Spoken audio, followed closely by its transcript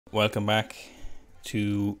Welcome back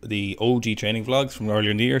to the OG training vlogs from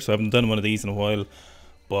earlier in the year. So I haven't done one of these in a while,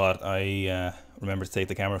 but I remembered to take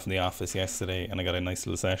the camera from the office yesterday and I got a nice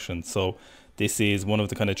little session. So this is one of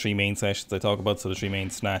the kind of three main sessions I talk about. So the three main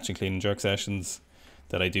snatch and clean and jerk sessions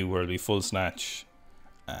that I do, where it'll be full snatch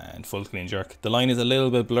and full clean and jerk. The line is a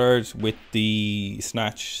little bit blurred with the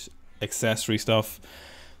snatch accessory stuff.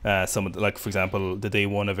 Some of the, like for example, the day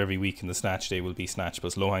one of every week in the snatch day will be snatch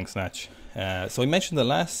plus low hang snatch. So I mentioned the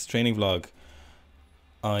last training vlog,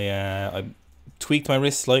 I tweaked my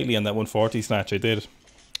wrist slightly on that 140 snatch I did,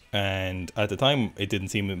 and at the time it didn't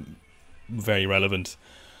seem very relevant,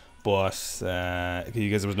 but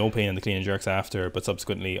because there was no pain in the clean and jerks after. But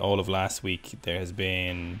subsequently, all of last week there has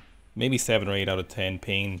been maybe 7 or 8 out of 10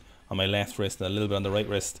 pain on my left wrist and a little bit on the right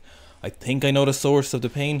wrist. I think I know the source of the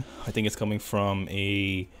pain. I think it's coming from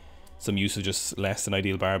some use of just less than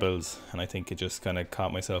ideal barbells, and I think it just kind of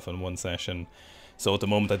caught myself in one session. So at the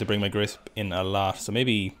moment I had to bring my grip in a lot, so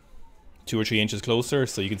maybe 2 or 3 inches closer.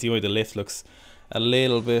 So you can see why the lift looks a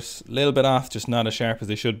little bit off, just not as sharp as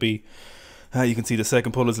they should be. You can see the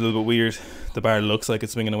second pull is a little bit weird. The bar looks like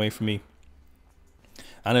it's swinging away from me,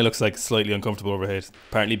 and it looks like slightly uncomfortable overhead,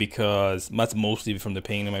 partly because that's mostly from the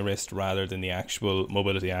pain in my wrist rather than the actual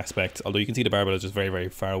mobility aspect. Although you can see the barbell is just very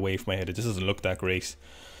far away from my head, it just doesn't look that great.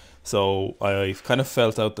 So I kind of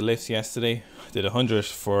felt out the lifts yesterday. I did 100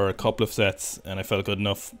 for a couple of sets and I felt good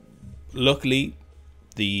enough. Luckily,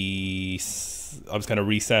 I was kind of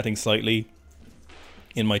resetting slightly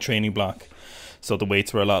in my training block, so the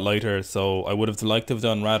weights were a lot lighter. So I would have liked to have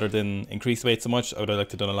done, rather than increase the weight so much, I would have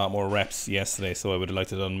liked to have done a lot more reps yesterday. So I would have liked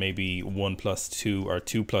to have done maybe 1+2 or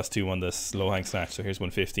 2+2 on this low hang snatch. So here's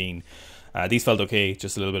 115. These felt okay,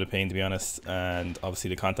 just a little bit of pain to be honest, and obviously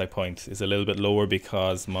the contact point is a little bit lower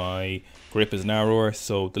because my grip is narrower,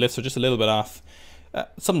 so the lifts are just a little bit off.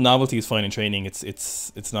 Some novelty is fine in training.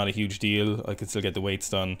 It's not a huge deal. I can still get the weights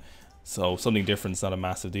done, so something different is not a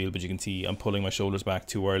massive deal. But you can see I'm pulling my shoulders back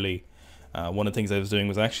too early. One of the things I was doing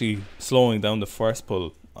was actually slowing down the first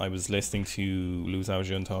pull. I was listening to Lou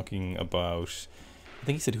Zhaojun talking about, I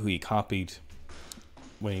think he said who he copied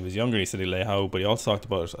when he was younger. He said he lay how, but he also talked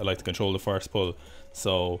about I like to control the first pull,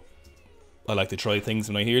 so I like to try things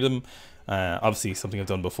when I hear them. Obviously something I've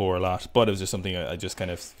done before a lot, but it was just something I just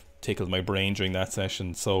kind of tickled my brain during that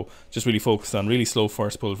session. So just really focused on really slow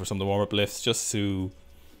first pull for some of the warm-up lifts, just to,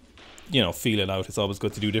 you know, feel it out. It's always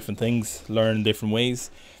good to do different things, learn different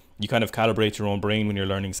ways. You kind of calibrate your own brain when you're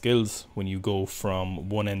learning skills, when you go from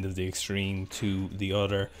one end of the extreme to the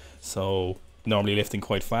other. So normally lifting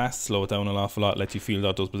quite fast, slow it down an awful lot, let you feel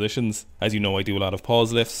out those positions. As you know, I do a lot of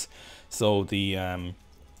pause lifts, so the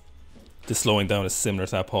slowing down is similar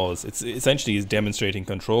to that pause. It's essentially is demonstrating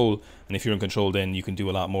control, and if you're in control, then you can do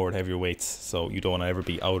a lot more at heavier weights, so you don't want to ever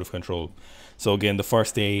be out of control. So again, the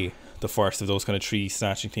first day, the first of those kind of 3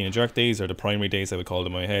 snatch and clean and jerk days, or the primary days I would call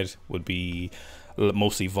them in my head, would be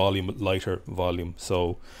mostly volume, lighter volume.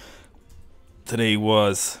 So today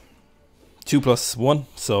was 2+1,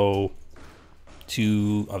 so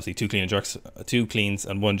obviously 2 clean and jerks, 2 cleans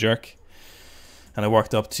and 1 jerk, and I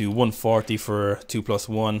worked up to 140 for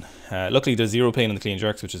 2+1. Luckily there's 0 pain on the clean and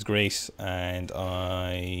jerks, which is great, and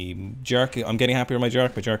I'm getting happier with my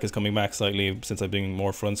jerk. My jerk is coming back slightly since I'm doing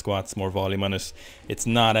more front squats, more volume on it. It's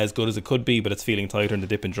not as good as it could be, but it's feeling tighter in the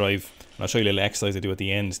dip and drive, and I'll show you a little exercise I do at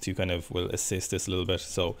the end to kind of will assist this a little bit.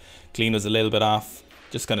 So clean was a little bit off,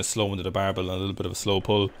 just kind of slow into the barbell and a little bit of a slow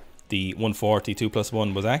pull. The 140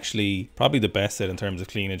 2+1 was actually probably the best set in terms of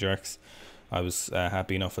clean and jerks. I was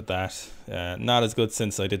happy enough with that. Not as good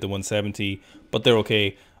since I did the 170, but they're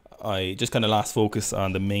okay. I just kind of lost focus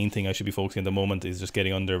on the main thing I should be focusing on at the moment, is just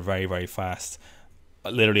getting under very fast.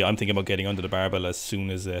 Literally, I'm thinking about getting under the barbell as soon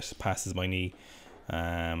as it passes my knee.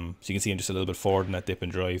 So you can see I'm just a little bit forward in that dip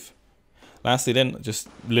and drive. Lastly then, just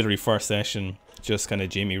literally first session, just kind of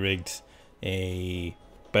Jimmy rigged a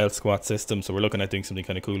belt squat system. So we're looking at doing something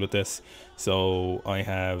kind of cool with this. So I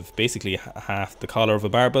have basically half the collar of a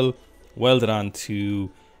barbell welded onto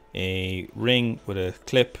a ring with a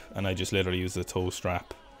clip, and I just literally use a toe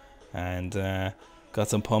strap, and got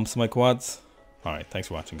some pumps in my quads. Alright, thanks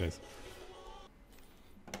for watching guys.